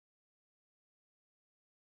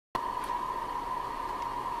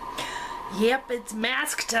Yep, it's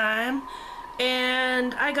mask time,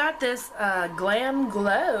 and I got this Glam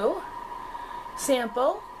Glow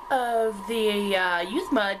sample of the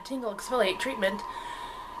Youth Mud Tingle Exfoliate Treatment.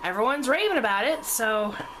 Everyone's raving about it,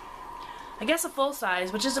 so I guess a full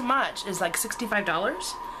size, which isn't much, is like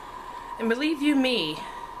 $65. And believe you me,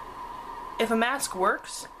 if a mask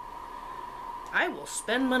works, I will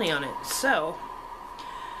spend money on it. So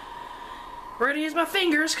we're gonna use my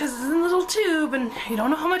fingers because it's in a little tube and you don't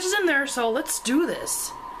know how much is in there, so let's do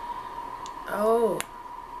this. Oh,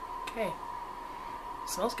 okay.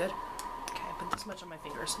 Smells good. Okay, I put this much on my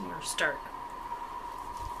fingers and we're gonna start.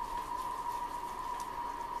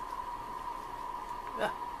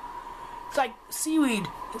 It's like seaweed.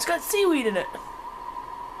 It's got seaweed in it.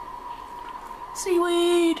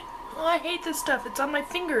 Seaweed! Oh, I hate this stuff. It's on my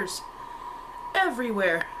fingers.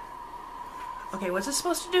 Everywhere. Okay, what's this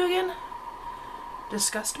supposed to do again?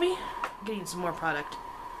 Disgust me? I'm getting some more product.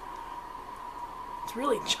 It's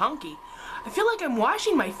really chunky. I feel like I'm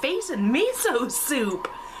washing my face in miso soup,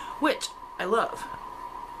 which I love.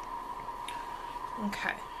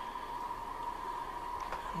 Okay.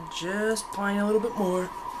 I'm just applying a little bit more.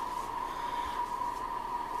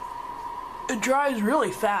 It dries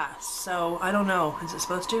really fast, so I don't know. Is it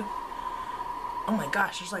supposed to? Oh my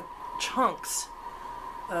gosh, there's like chunks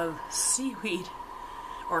of seaweed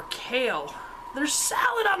or kale. There's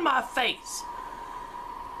salad on my face.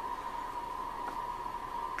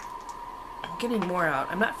 I'm getting more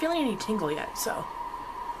out. I'm not feeling any tingle yet, so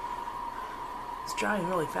it's drying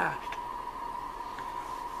really fast.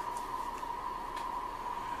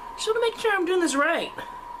 Just want to make sure I'm doing this right.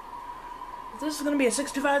 If this is going to be a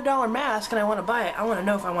 $65 mask and I want to buy it, I want to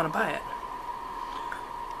know if I want to buy it.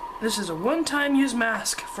 This is a one-time use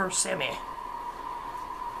mask for Sammy.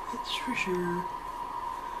 That's for sure.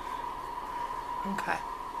 Okay.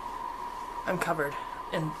 I'm covered.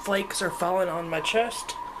 And flakes are falling on my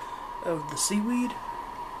chest of the seaweed.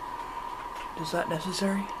 Is that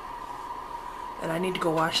necessary? And I need to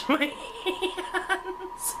go wash my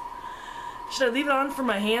hands. Should I leave it on for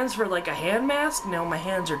my hands for like a hand mask? No, my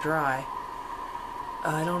hands are dry.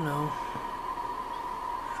 I don't know.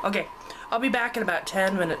 Okay, I'll be back in about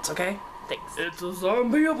 10 minutes, okay? Thanks. It's a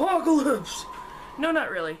zombie apocalypse! No, not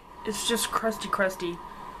really. It's just crusty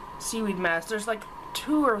seaweed mask. There's like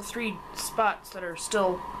 2 or 3 spots that are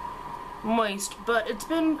still moist, but it's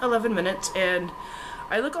been 11 minutes and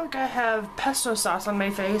I look like I have pesto sauce on my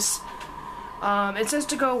face. It says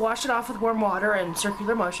to go wash it off with warm water and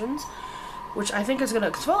circular motions, which I think is going to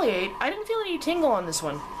exfoliate. I didn't feel any tingle on this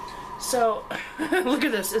one. So, look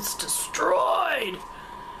at this. It's destroyed.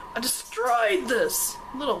 I destroyed this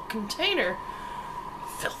little container.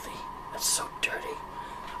 Filthy. That's so dirty.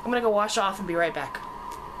 I'm going to go wash off and be right back.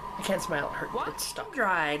 I can't smile. It hurt. It's stuck.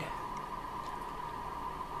 Dried.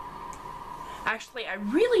 Actually, I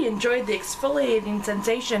really enjoyed the exfoliating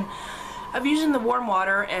sensation of using the warm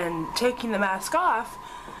water and taking the mask off.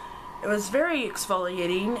 It was very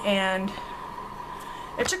exfoliating, and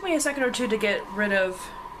it took me a second or two to get rid of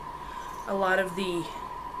a lot of the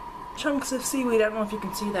chunks of seaweed. I don't know if you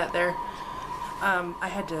can see that there. I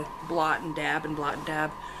had to blot and dab and blot and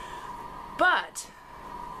dab. But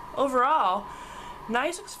overall,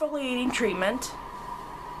 nice exfoliating treatment.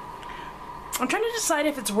 I'm trying to decide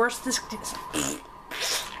if it's worth this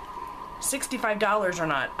 $65 or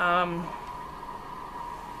not.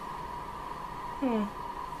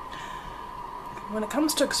 When it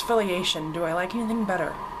comes to exfoliation, do I like anything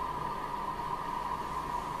better?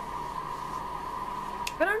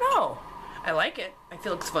 I don't know. I like it. I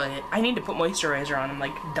feel exfoliated. I need to put moisturizer on. I'm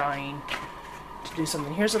like dying to do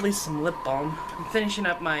something. Here's at least some lip balm. I'm finishing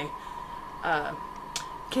up my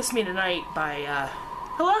Kiss Me Tonight by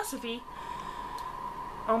Philosophy.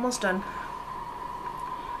 Almost done.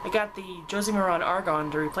 I got the Josie Maran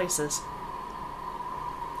Argon to replace this.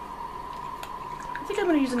 I think I'm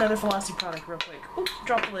going to use another Philosophy product real quick. Oop,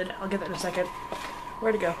 drop the lid. I'll get that in a second.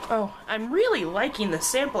 Where'd it go? Oh, I'm really liking the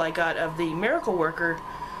sample I got of the Miracle Worker,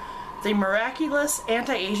 the Miraculous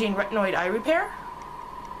Anti-Aging Retinoid Eye Repair.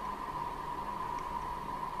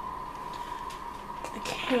 It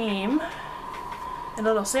came in a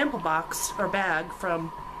little sample box or bag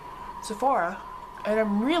from Sephora, and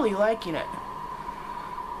I'm really liking it.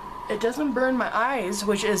 It doesn't burn my eyes,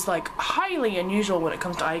 which is like highly unusual when it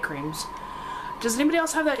comes to eye creams. Does anybody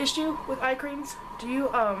else have that issue with eye creams? Do you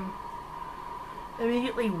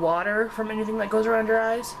immediately water from anything that goes around your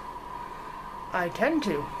eyes? I tend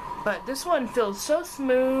to, but this one feels so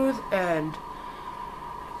smooth and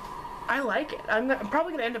I like it. I'm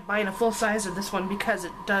probably gonna end up buying a full size of this one because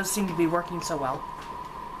it does seem to be working so well.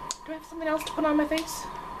 Do I have something else to put on my face?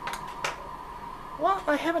 Well,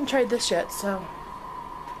 I haven't tried this yet, so.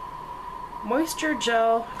 Moisture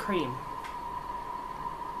Gel Cream.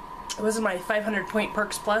 It was in my 500 Point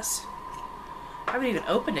Perks Plus. I haven't even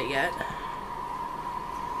opened it yet.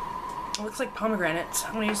 It looks like pomegranates.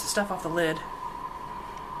 I'm gonna use the stuff off the lid.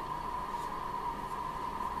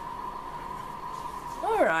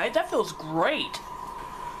 Alright, that feels great.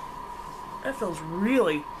 That feels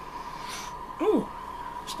really... Ooh,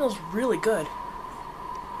 smells really good.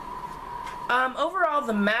 Overall,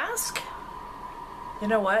 the mask, you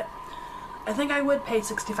know what? I think I would pay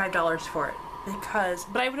 $65 for it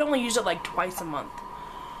but I would only use it like twice a month.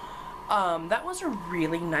 That was a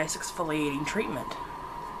really nice exfoliating treatment.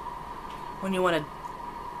 When you want a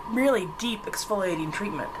really deep exfoliating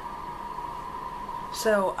treatment.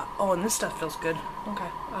 So, oh, and this stuff feels good. Okay,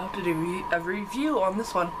 I'll have to do a review on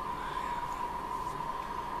this one.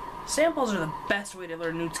 Samples are the best way to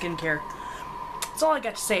learn new skincare. That's all I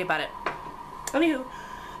got to say about it. Anywho,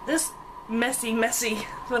 this messy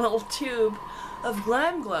little tube of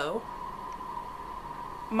Glam Glow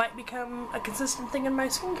might become a consistent thing in my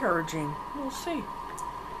skincare regime. We'll see.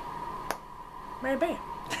 Maybe.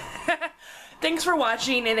 Thanks for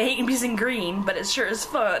watching, and I hate using green, but it sure is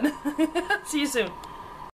fun. See you soon.